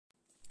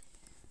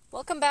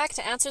Welcome back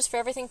to Answers for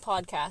Everything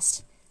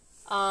podcast.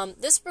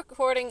 This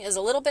recording is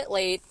a little bit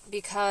late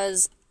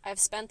because I've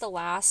spent the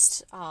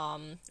last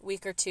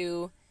week or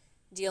two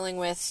dealing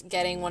with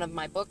getting one of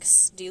my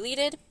books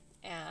deleted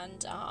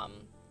and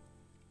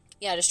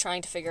just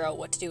trying to figure out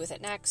what to do with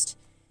it next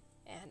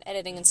and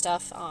editing and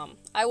stuff.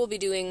 I will be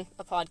doing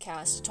a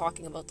podcast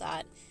talking about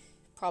that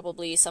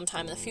probably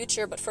sometime in the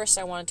future, but first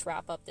I wanted to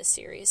wrap up this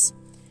series.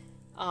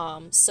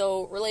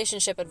 So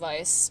relationship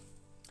advice.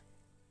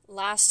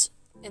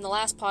 In the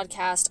last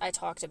podcast, I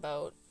talked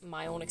about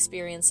my own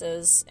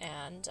experiences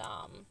and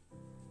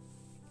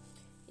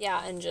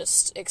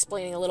just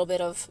explaining a little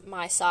bit of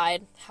my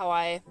side, how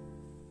I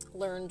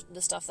learned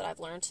the stuff that I've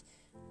learned.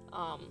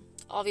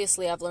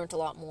 Obviously, I've learned a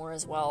lot more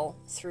as well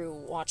through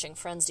watching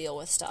friends deal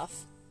with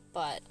stuff.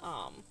 But,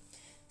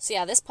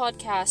 this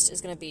podcast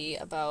is going to be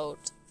about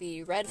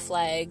the red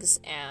flags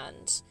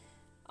and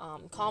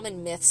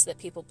common myths that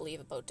people believe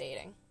about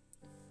dating.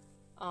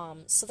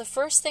 So the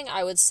first thing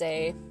I would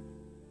say...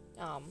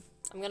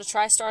 I'm going to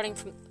try starting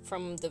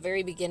from the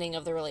very beginning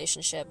of the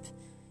relationship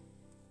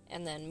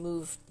and then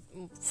move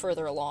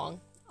further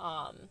along.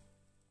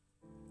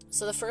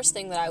 So the first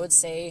thing that I would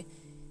say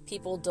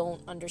people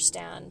don't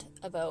understand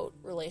about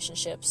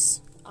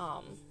relationships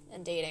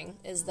and dating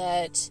is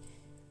that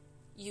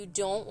you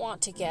don't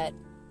want to get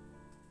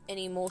an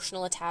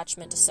emotional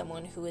attachment to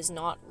someone who is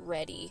not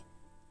ready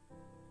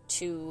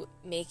to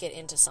make it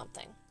into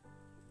something,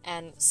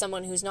 and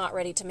someone who's not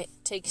ready to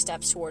take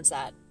steps towards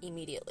that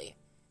immediately.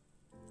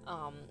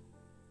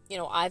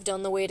 I've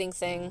done the waiting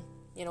thing,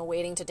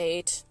 waiting to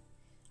date.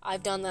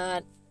 I've done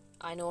that.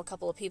 I know a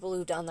couple of people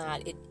who've done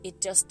that.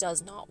 It just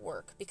does not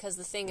work, because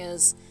the thing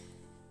is,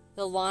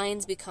 the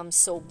lines become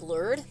so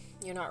blurred.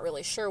 You're not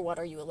really sure what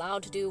are you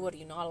allowed to do, what are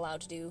you not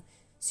allowed to do.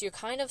 So you're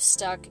kind of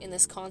stuck in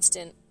this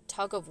constant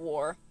tug of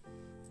war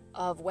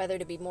of whether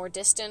to be more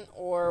distant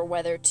or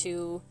whether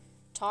to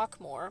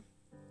talk more.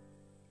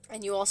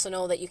 And you also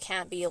know that you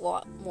can't be a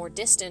lot more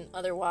distant,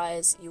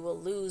 otherwise you will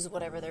lose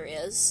whatever there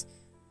is.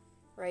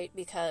 Right?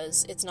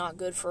 Because it's not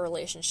good for a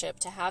relationship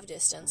to have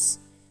distance.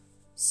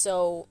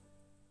 So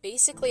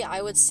basically,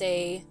 I would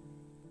say,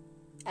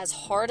 as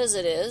hard as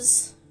it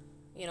is,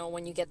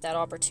 when you get that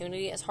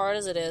opportunity, as hard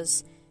as it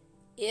is,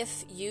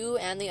 if you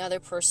and the other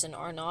person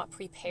are not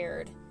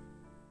prepared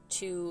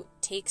to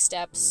take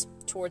steps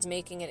towards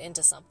making it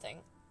into something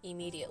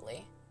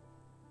immediately,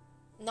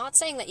 not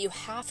saying that you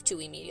have to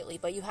immediately,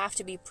 but you have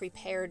to be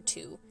prepared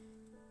to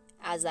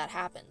as that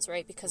happens,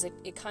 right? Because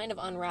it kind of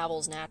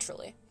unravels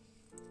naturally.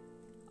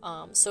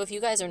 So if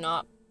you guys are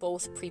not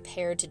both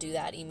prepared to do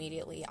that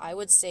immediately, I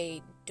would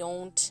say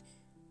don't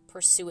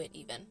pursue it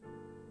even.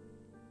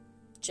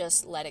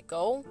 Just let it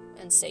go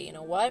and say, you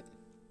know what,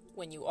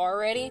 when you are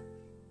ready,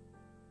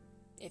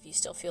 if you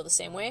still feel the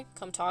same way,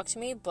 come talk to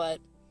me, but,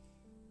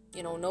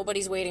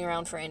 nobody's waiting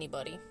around for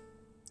anybody.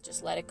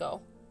 Just let it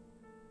go.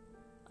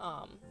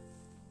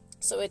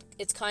 So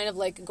it's kind of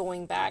like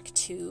going back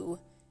to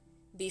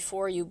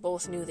before you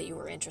both knew that you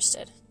were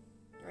interested,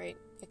 right?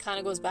 It kind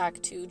of goes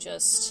back to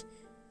just...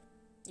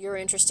 you're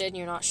interested and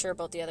you're not sure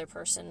about the other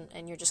person,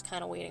 and you're just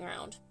kind of waiting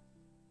around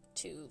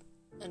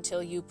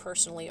until you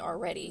personally are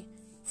ready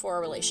for a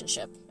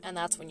relationship, and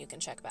that's when you can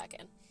check back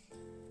in.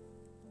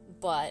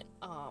 But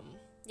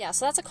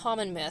so that's a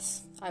common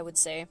myth, I would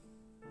say.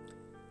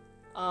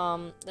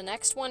 The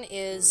next one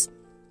is,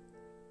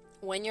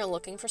 when you're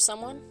looking for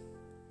someone,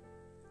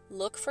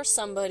 look for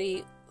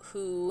somebody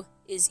who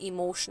is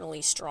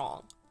emotionally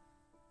strong.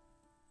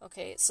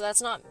 Okay, so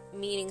that's not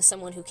meaning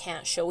someone who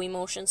can't show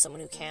emotion,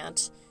 someone who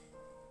can't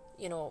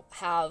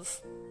have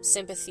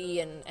sympathy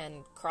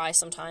and cry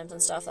sometimes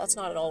and stuff. That's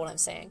not at all what I'm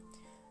saying.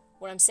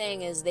 What I'm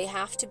saying is they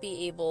have to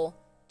be able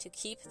to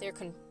keep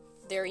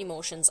their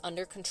emotions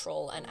under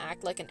control and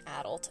act like an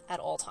adult at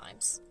all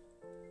times.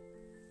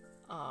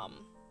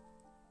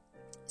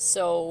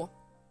 So,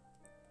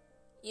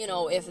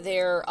 if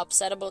they're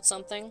upset about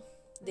something,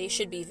 they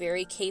should be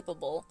very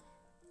capable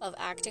of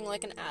acting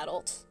like an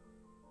adult,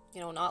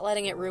 not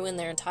letting it ruin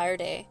their entire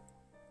day.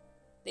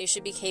 They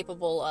should be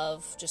capable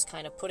of just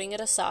kind of putting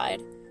it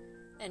aside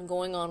and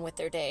going on with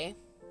their day.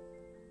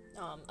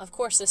 Of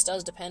course, this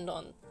does depend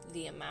on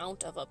the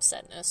amount of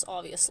upsetness,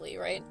 obviously,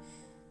 right?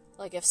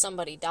 Like, if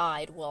somebody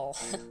died, well,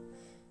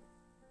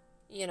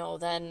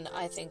 then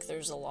I think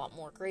there's a lot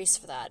more grace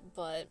for that.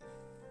 But,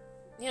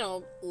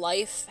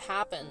 life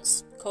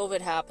happens.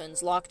 COVID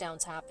happens.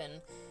 Lockdowns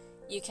happen.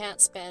 You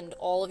can't spend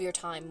all of your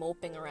time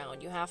moping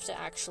around. You have to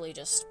actually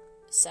just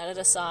set it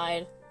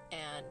aside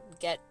and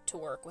get to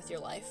work with your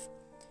life.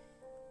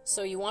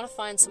 So you want to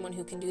find someone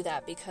who can do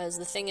that, because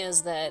the thing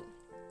is that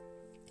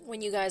when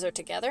you guys are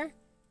together,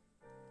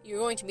 you're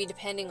going to be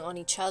depending on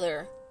each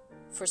other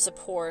for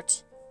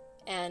support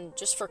and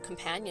just for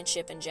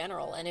companionship in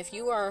general. And if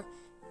you are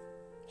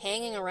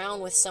hanging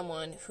around with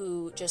someone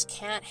who just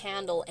can't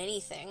handle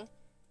anything,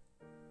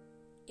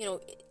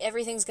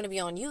 everything's going to be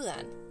on you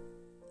then.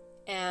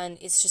 And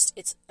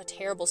it's a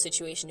terrible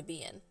situation to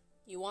be in.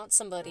 You want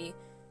somebody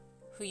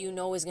who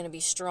is going to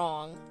be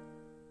strong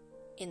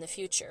in the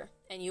future,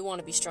 and you want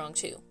to be strong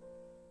too.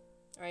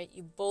 right?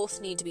 You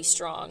both need to be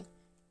strong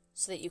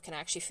so that you can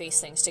actually face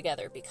things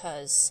together,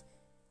 because,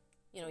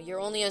 you know, you're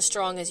only as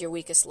strong as your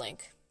weakest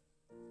link.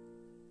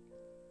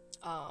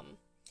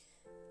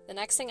 The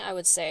next thing I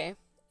would say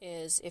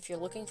is, if you're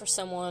looking for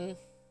someone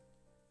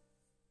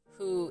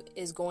who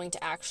is going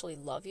to actually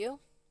love you,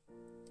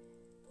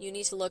 you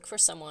need to look for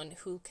someone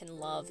who can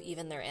love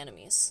even their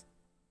enemies.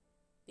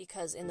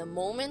 Because in the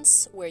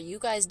moments where you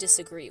guys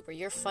disagree, where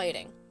you're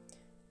fighting,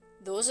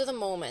 those are the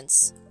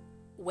moments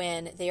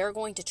when they are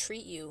going to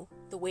treat you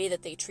the way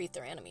that they treat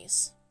their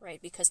enemies,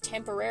 right? Because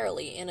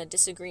temporarily, in a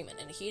disagreement,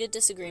 in a heated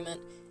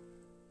disagreement,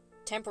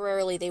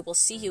 temporarily they will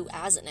see you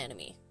as an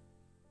enemy.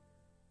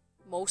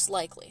 Most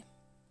likely.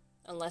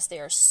 Unless they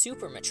are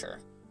super mature.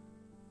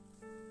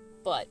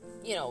 But,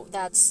 you know,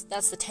 that's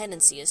the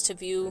tendency, is to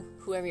view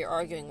whoever you're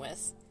arguing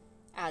with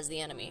as the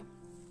enemy.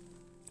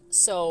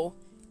 So,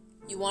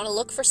 you want to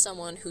look for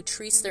someone who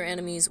treats their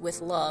enemies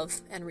with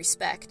love and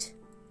respect,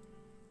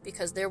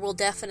 because there will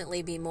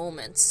definitely be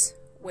moments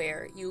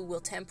where you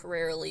will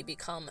temporarily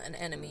become an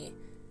enemy.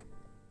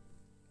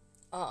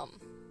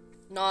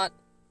 Not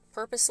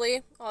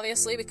purposely,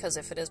 obviously, because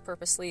if it is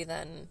purposely,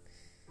 then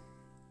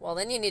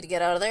you need to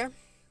get out of there.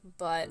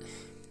 But,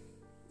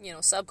 you know,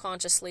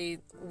 subconsciously,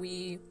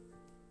 we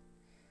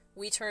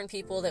turn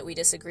people that we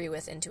disagree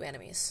with into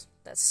enemies.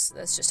 That's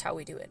just how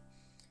we do it.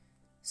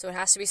 So it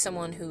has to be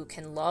someone who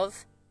can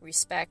love,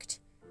 respect,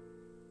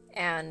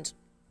 and,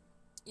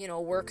 you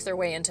know, work their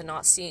way into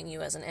not seeing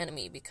you as an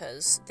enemy,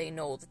 because they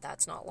know that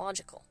that's not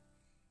logical.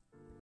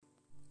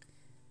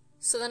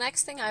 So the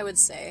next thing I would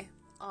say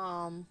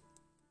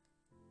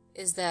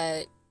is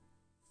that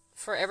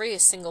for every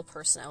single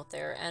person out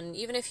there, and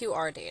even if you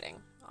are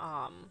dating,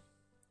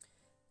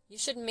 you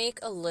should make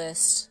a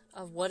list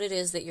of what it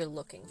is that you're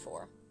looking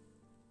for.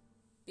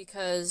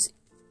 Because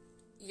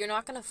you're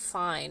not going to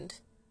find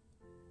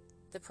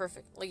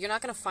you're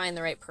not going to find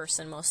the right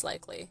person, most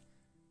likely,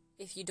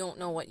 if you don't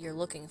know what you're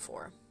looking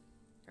for,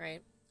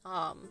 right?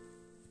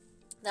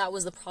 That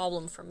was the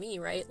problem for me,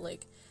 right?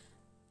 Like,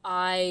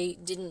 I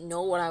didn't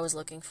know what I was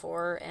looking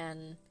for,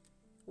 and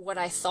what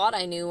I thought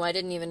I knew, I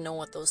didn't even know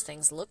what those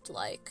things looked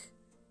like.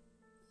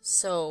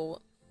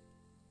 So,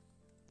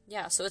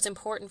 yeah, so it's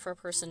important for a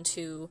person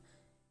to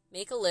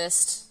make a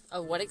list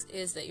of what it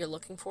is that you're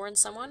looking for in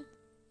someone,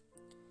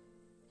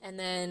 and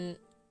then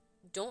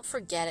don't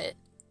forget it.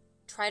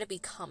 Try to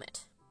become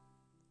it.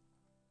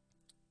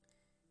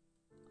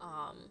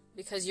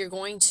 Because you're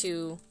going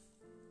to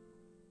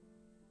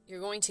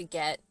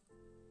get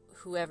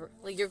whoever,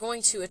 like, you're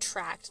going to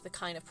attract the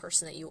kind of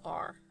person that you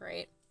are,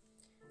 right?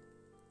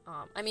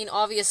 I mean,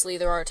 obviously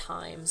there are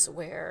times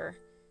where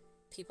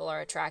people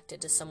are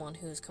attracted to someone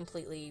who's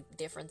completely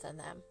different than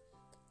them.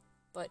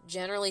 But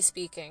generally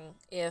speaking,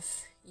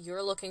 if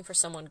you're looking for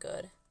someone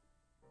good,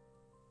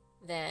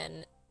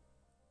 then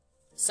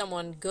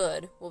someone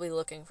good will be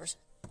looking for,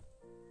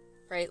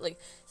 right? Like,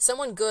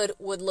 someone good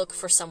would look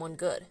for someone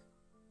good.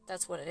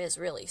 That's what it is,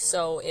 really.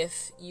 So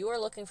if you are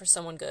looking for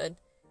someone good,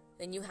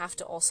 then you have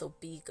to also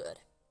be good.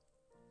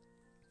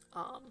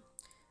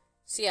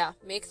 So yeah,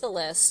 make the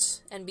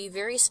list and be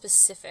very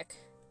specific.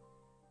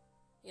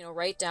 You know,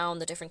 write down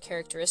the different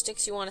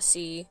characteristics you want to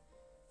see.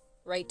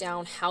 Write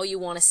down how you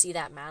want to see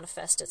that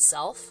manifest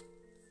itself.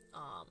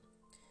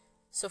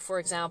 So for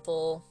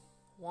example,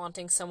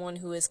 wanting someone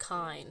who is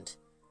kind.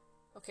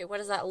 Okay, what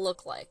does that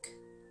look like?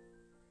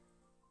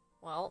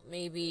 Well,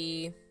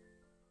 maybe,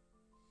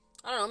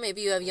 I don't know,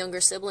 maybe you have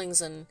younger siblings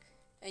and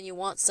you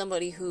want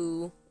somebody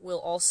who will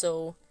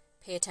also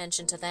pay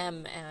attention to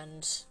them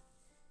and,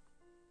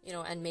 you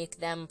know, and make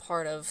them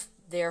part of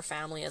their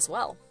family as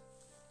well.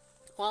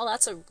 Well,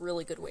 that's a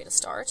really good way to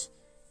start.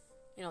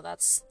 You know,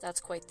 that's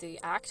quite the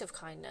act of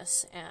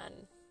kindness.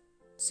 And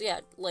so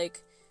yeah,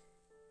 like,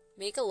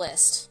 make a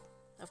list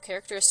of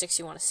characteristics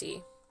you want to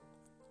see.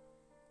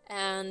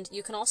 And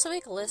you can also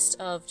make a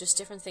list of just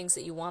different things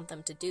that you want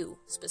them to do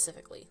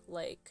specifically.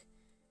 Like,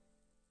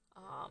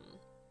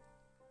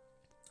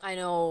 I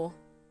know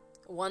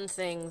one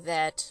thing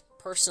that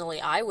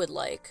personally I would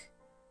like,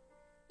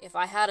 if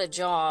I had a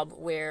job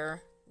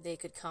where they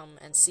could come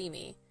and see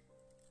me,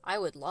 I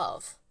would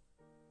love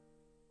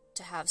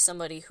to have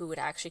somebody who would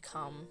actually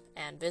come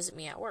and visit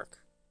me at work.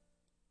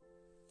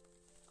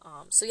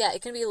 So yeah,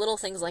 it can be little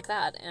things like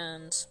that,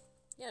 and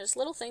yeah, just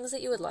little things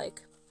that you would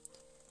like.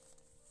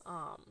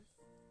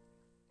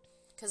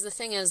 Because the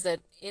thing is that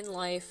in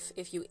life,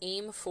 if you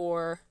aim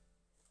for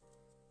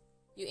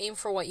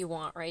what you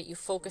want, right? You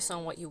focus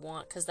on what you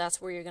want, because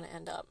that's where you're going to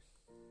end up,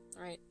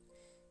 right?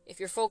 If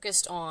you're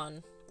focused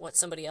on what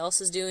somebody else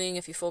is doing,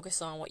 if you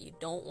focus on what you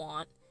don't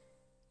want,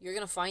 you're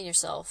going to find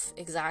yourself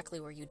exactly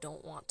where you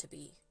don't want to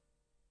be.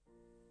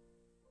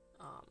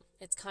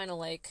 It's kind of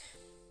like,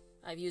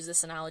 I've used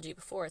this analogy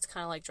before, it's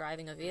kind of like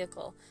driving a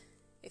vehicle.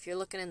 If you're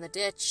looking in the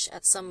ditch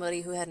at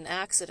somebody who had an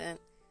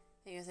accident,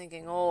 and you're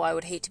thinking, oh, I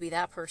would hate to be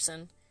that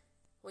person,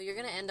 well, you're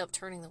going to end up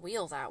turning the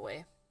wheel that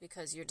way,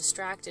 because you're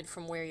distracted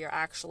from where you're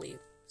actually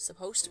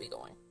supposed to be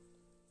going.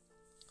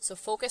 So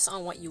focus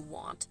on what you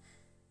want,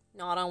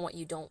 not on what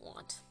you don't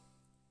want.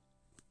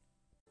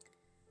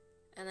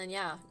 And then,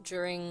 yeah,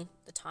 during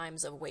the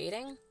times of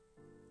waiting,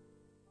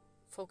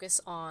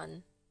 focus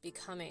on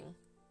becoming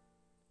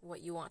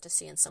what you want to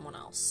see in someone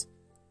else.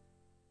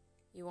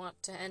 You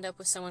want to end up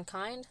with someone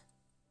kind?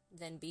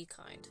 Then be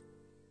kind.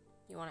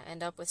 You want to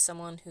end up with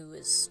someone who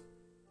is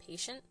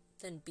patient?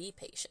 Then be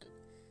patient.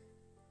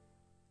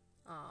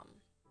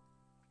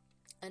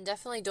 And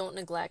definitely don't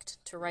neglect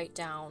to write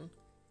down,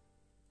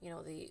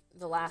 the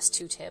last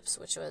 2 tips,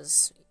 which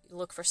was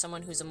look for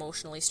someone who's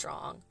emotionally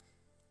strong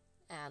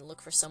and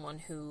look for someone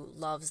who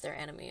loves their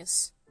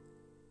enemies.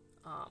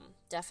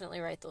 Definitely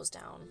write those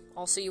down.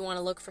 Also, you want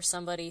to look for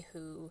somebody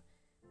who,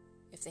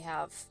 if they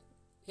have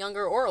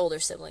younger or older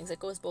siblings, it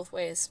goes both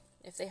ways.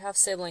 If they have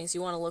siblings,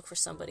 you want to look for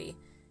somebody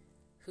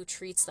who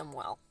treats them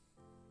well.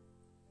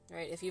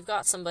 Right? If you've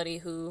got somebody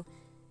who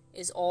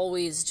is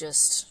always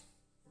just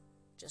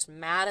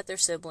mad at their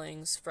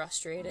siblings,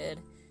 frustrated,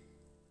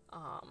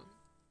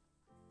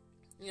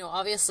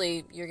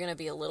 obviously you're going to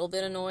be a little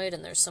bit annoyed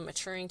and there's some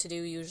maturing to do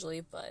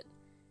usually, but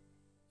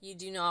you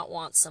do not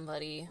want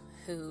somebody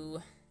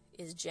who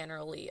is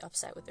generally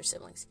upset with their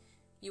siblings.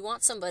 You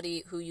want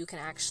somebody who you can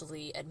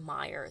actually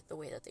admire the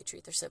way that they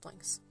treat their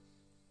siblings.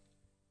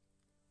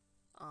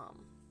 And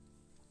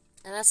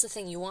that's the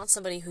thing, you want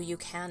somebody who you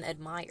can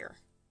admire.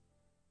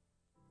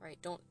 Right?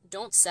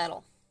 Don't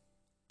settle.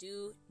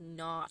 Do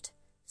not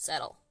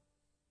settle.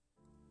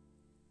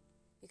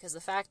 Because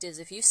the fact is,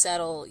 if you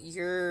settle,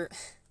 you're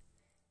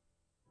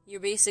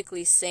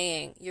basically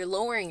saying, you're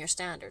lowering your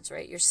standards,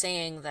 right? You're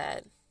saying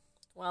that,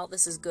 well,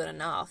 this is good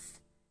enough.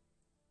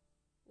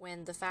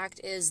 When the fact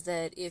is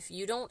that if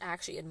you don't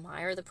actually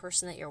admire the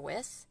person that you're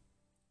with,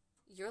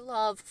 your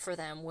love for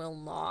them will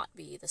not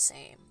be the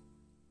same.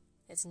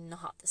 It's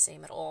not the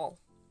same at all.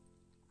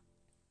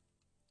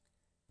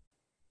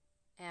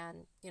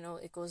 And,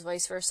 it goes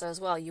vice versa as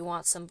well. You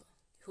want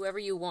whoever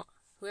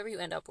you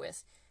end up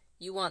with,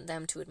 you want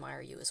them to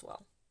admire you as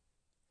well.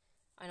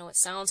 I know it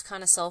sounds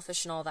kind of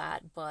selfish and all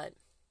that, but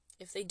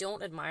if they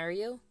don't admire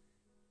you,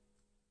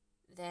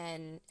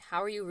 then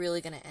how are you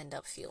really going to end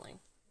up feeling?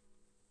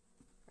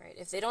 Right?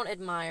 If they don't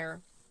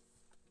admire,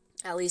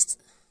 at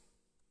least,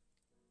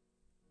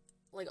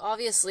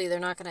 obviously they're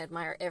not going to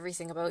admire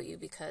everything about you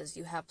because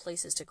you have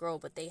places to grow,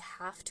 but they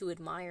have to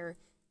admire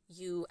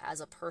you as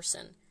a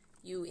person,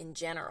 you in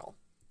general.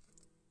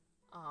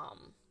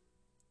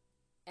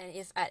 And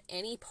if at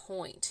any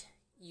point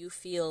you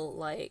feel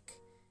like,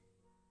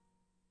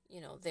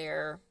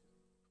 their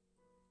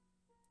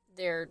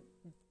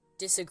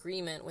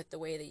disagreement with the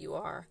way that you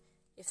are,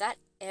 if that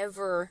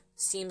ever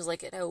seems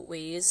like it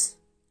outweighs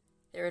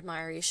their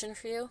admiration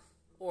for you,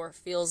 or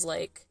feels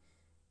like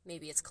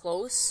maybe it's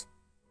close,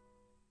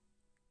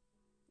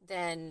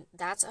 then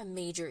that's a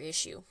major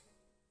issue.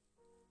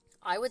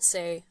 I would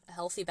say a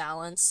healthy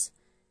balance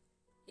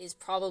is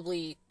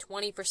probably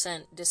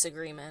 20%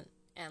 disagreement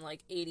and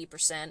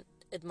 80%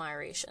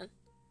 admiration.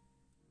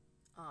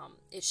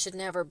 It should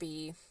never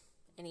be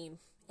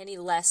any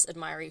less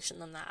admiration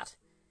than that.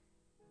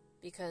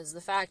 Because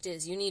the fact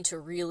is, you need to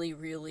really,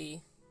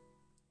 really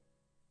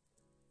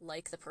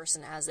like the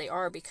person as they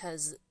are,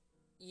 because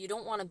you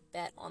don't want to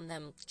bet on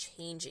them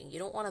changing. You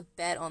don't want to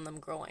bet on them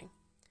growing.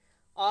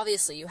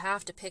 Obviously, you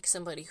have to pick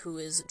somebody who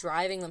is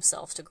driving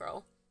themselves to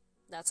grow.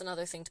 That's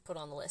another thing to put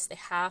on the list. They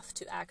have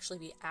to actually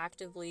be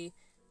actively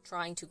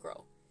trying to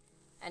grow.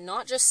 And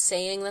not just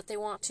saying that they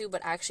want to,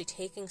 but actually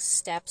taking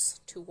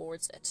steps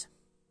towards it.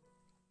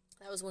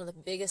 That was one of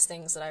the biggest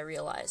things that I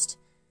realized,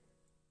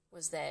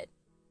 was that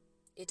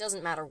it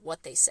doesn't matter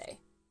what they say.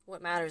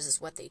 What matters is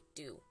what they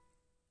do.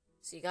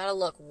 So you gotta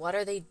look, what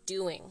are they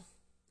doing?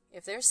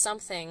 If there's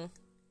something,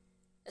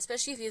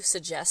 especially if you've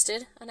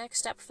suggested a next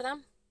step for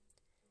them,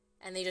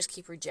 and they just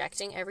keep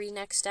rejecting every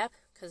next step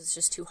because it's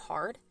just too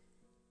hard,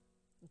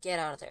 get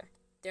out of there.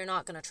 They're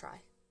not gonna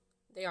try.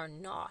 They are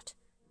not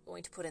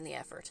going to put in the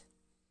effort.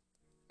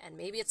 And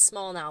maybe it's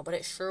small now, but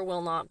it sure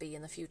will not be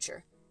in the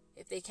future.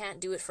 If they can't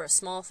do it for a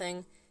small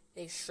thing,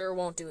 they sure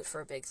won't do it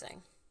for a big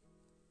thing.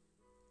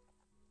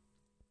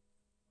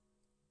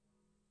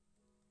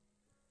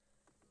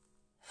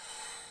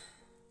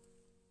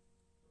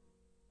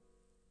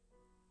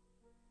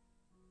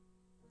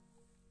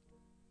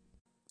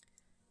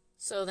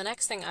 So the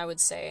next thing I would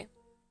say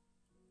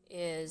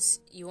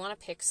is you want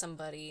to pick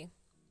somebody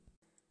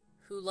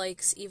who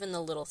likes even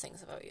the little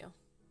things about you.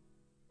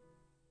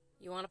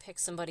 You want to pick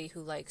somebody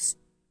who likes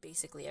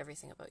basically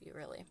everything about you,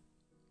 really.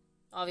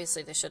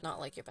 Obviously, they should not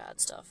like your bad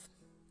stuff,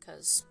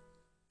 because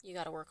you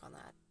got to work on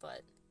that.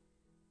 But,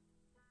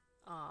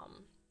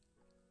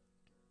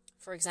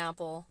 for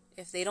example,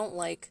 if they don't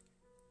like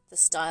the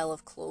style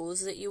of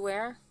clothes that you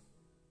wear,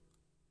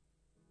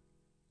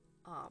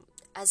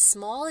 as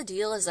small a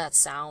deal as that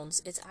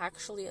sounds, it's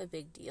actually a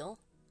big deal,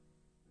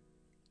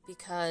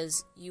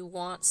 because you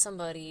want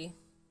somebody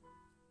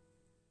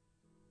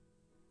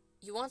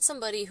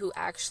who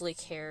actually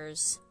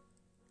cares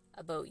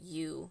about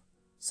you.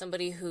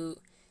 Somebody who,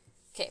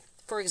 okay,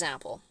 for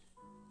example,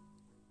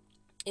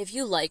 if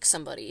you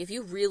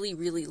really,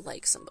 really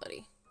like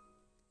somebody,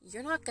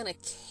 you're not going to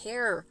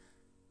care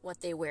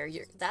what they wear,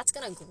 that's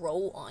going to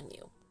grow on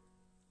you.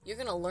 You're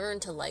going to learn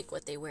to like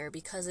what they wear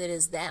because it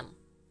is them.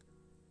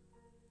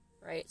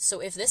 Right? So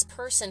if this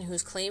person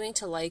who's claiming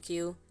to like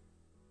you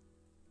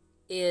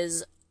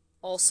is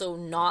also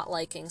not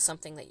liking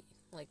something that,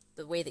 like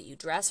the way that you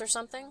dress or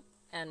something,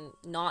 and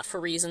not for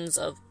reasons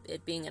of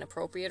it being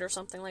inappropriate or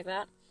something like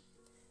that,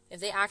 if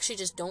they actually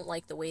just don't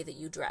like the way that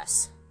you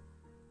dress,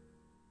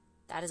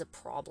 that is a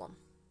problem.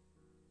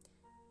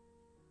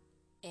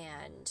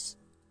 And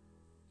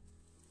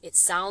it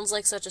sounds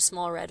like such a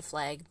small red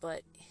flag,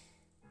 but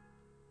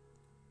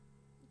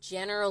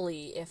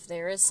generally, if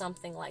there is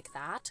something like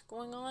that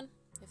going on,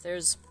 if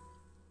there's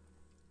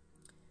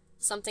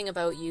something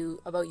about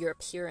you, about your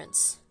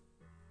appearance,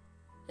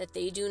 that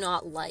they do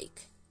not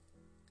like,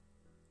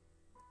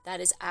 that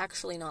is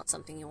actually not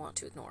something you want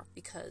to ignore,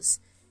 because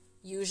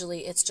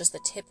usually it's just the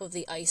tip of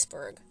the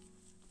iceberg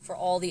for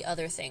all the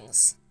other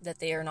things that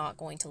they are not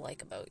going to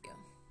like about you.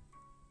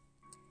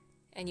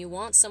 And you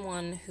want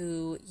someone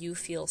who you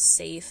feel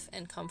safe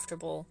and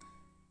comfortable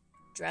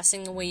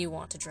dressing the way you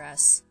want to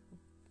dress,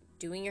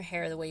 doing your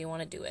hair the way you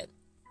want to do it.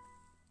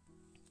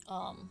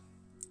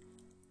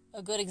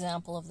 A good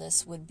example of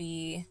this would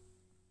be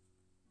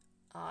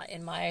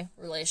in my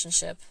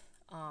relationship.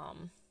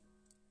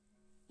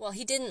 Well,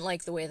 he didn't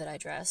like the way that I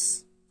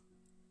dress.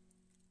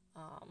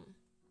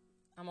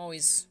 I'm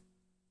always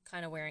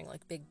kind of wearing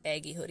like big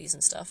baggy hoodies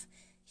and stuff.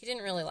 He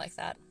didn't really like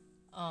that.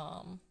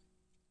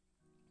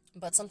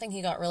 But something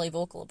he got really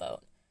vocal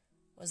about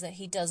was that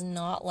he does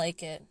not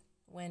like it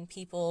when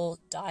people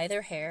dye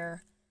their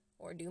hair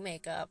or do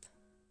makeup.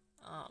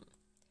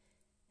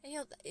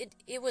 And,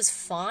 it was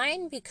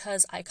fine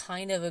because I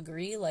kind of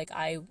agree. Like,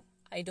 I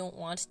don't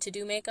want to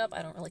do makeup.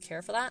 I don't really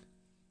care for that.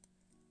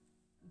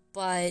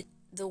 But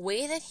the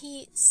way that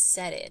he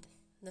said it,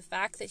 the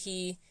fact that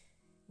he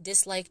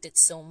disliked it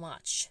so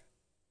much,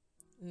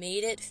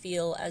 made it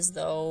feel as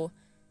though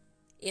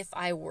if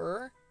I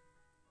were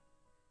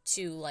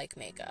to like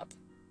makeup,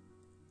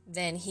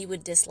 then he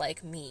would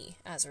dislike me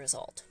as a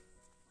result.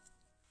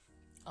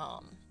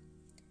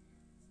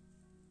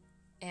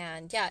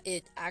 And yeah,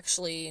 it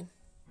actually,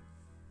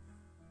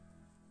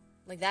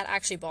 like, that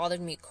actually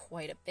bothered me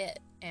quite a bit.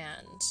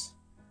 And,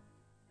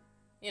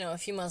 a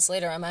few months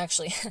later,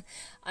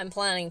 I'm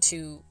planning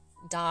to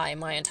dye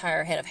my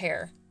entire head of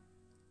hair.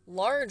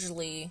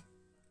 Largely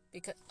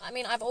because,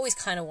 I've always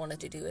kind of wanted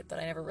to do it, but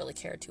I never really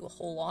cared to a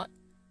whole lot.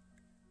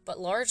 But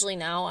largely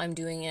now I'm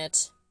doing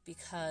it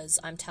because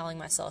I'm telling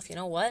myself, you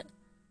know what?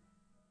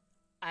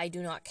 I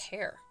do not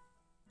care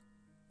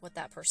what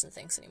that person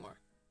thinks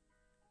anymore.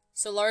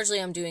 So largely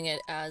I'm doing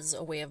it as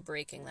a way of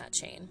breaking that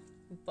chain.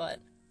 But,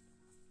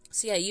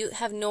 so yeah, you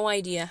have no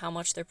idea how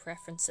much their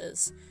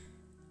preferences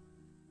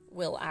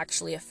will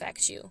actually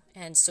affect you.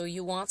 And so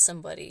you want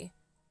somebody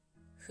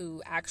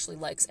who actually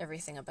likes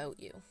everything about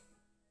you.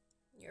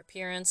 Your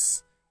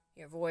appearance,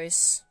 your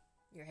voice,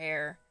 your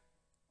hair,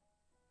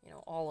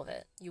 all of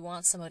it. You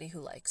want somebody who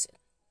likes it.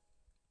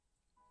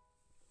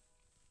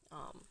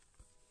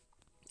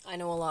 I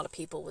know a lot of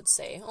people would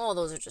say, oh,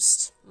 those are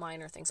just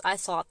minor things. I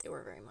thought they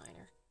were very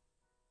minor.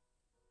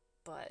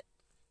 But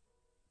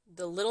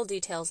the little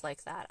details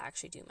like that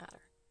actually do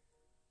matter.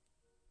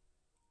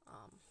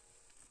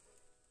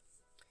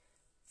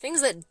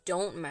 Things that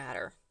don't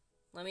matter.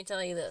 Let me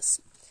tell you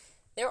this.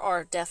 There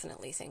are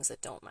definitely things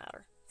that don't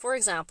matter. For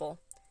example,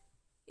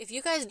 if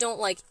you guys don't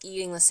like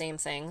eating the same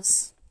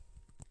things,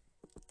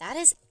 that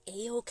is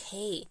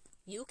a-okay.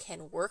 You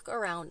can work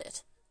around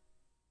it.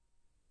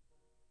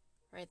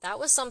 Right? That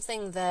was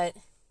something that,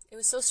 it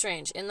was so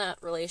strange in that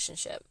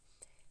relationship.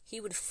 He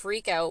would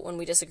freak out when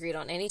we disagreed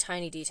on any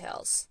tiny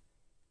details.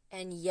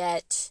 And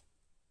yet,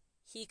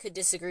 he could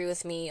disagree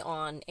with me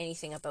on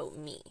anything about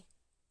me.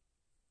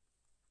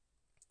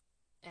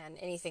 And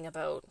anything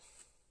about,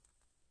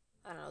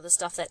 the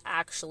stuff that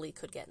actually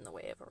could get in the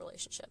way of a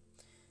relationship.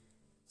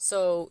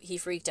 So he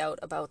freaked out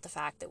about the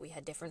fact that we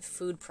had different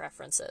food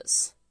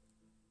preferences,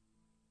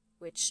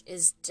 which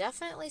is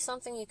definitely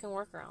something you can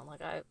work around.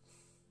 Like,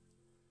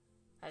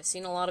 I've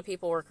seen a lot of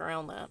people work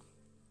around that.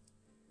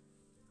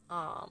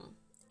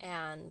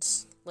 And,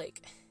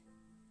 like,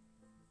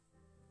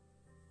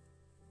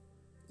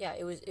 yeah,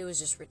 it was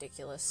just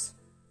ridiculous.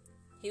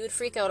 He would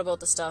freak out about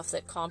the stuff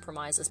that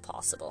compromise is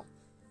possible,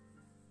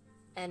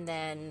 and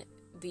then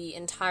be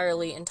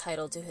entirely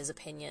entitled to his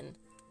opinion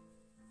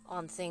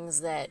on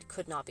things that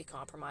could not be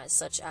compromised,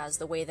 such as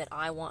the way that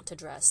I want to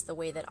dress, the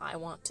way that I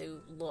want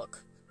to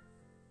look,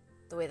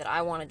 the way that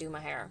I want to do my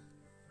hair.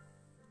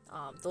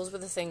 Those were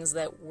the things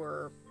that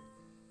were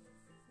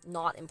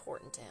not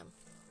important to him.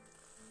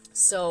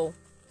 So,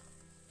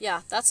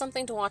 yeah, that's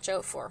something to watch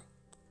out for.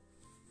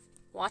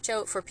 Watch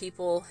out for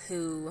people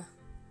who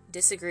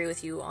disagree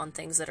with you on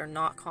things that are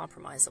not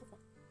compromisable.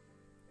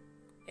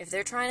 If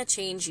they're trying to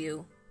change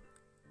you,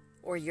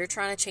 or you're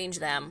trying to change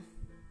them,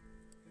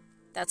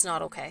 that's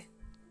not okay.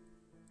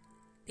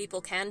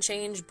 People can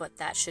change, but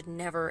that should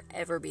never,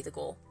 ever be the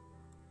goal.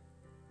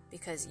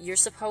 Because you're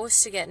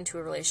supposed to get into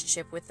a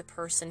relationship with the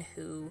person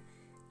who,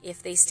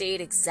 if they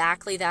stayed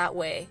exactly that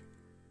way,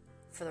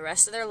 for the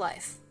rest of their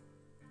life,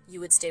 you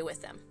would stay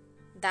with them.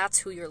 That's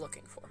who you're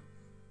looking for.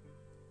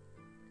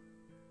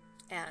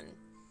 And,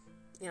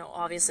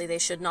 obviously they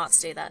should not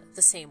stay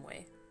the same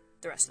way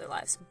the rest of their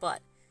lives,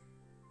 but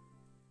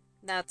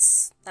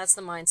that's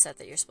the mindset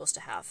that you're supposed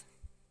to have.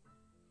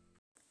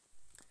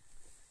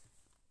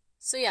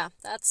 So yeah,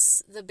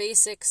 that's the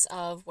basics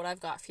of what I've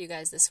got for you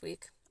guys this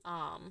week.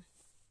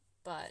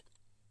 But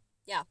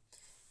yeah,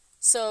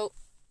 so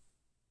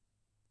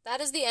that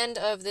is the end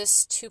of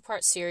this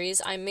 2-part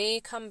series. I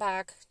may come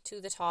back to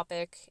the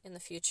topic in the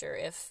future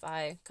if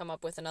I come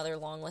up with another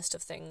long list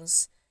of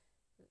things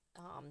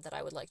that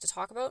I would like to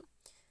talk about.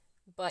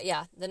 But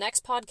yeah, the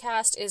next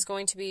podcast is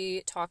going to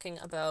be talking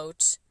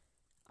about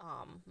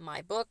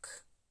my book,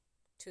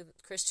 To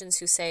Christians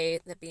Who Say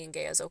That Being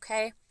Gay Is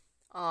Okay.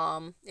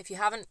 If you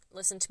haven't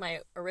listened to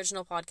my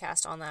original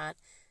podcast on that,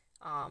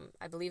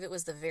 I believe it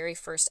was the very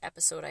first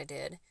episode I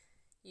did.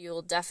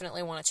 You'll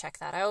definitely want to check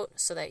that out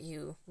so that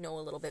you know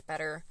a little bit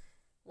better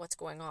what's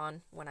going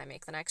on when I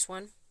make the next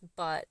one.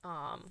 But,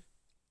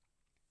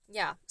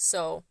 yeah,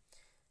 so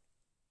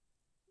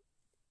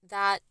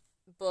that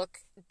book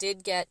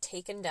did get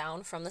taken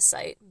down from the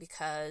site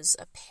because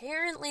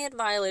apparently it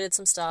violated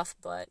some stuff,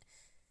 but,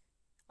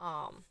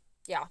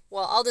 yeah,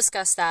 well, I'll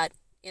discuss that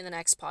in the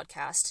next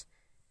podcast.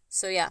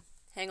 So yeah,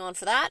 hang on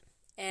for that,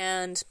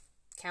 and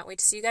can't wait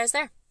to see you guys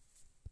there.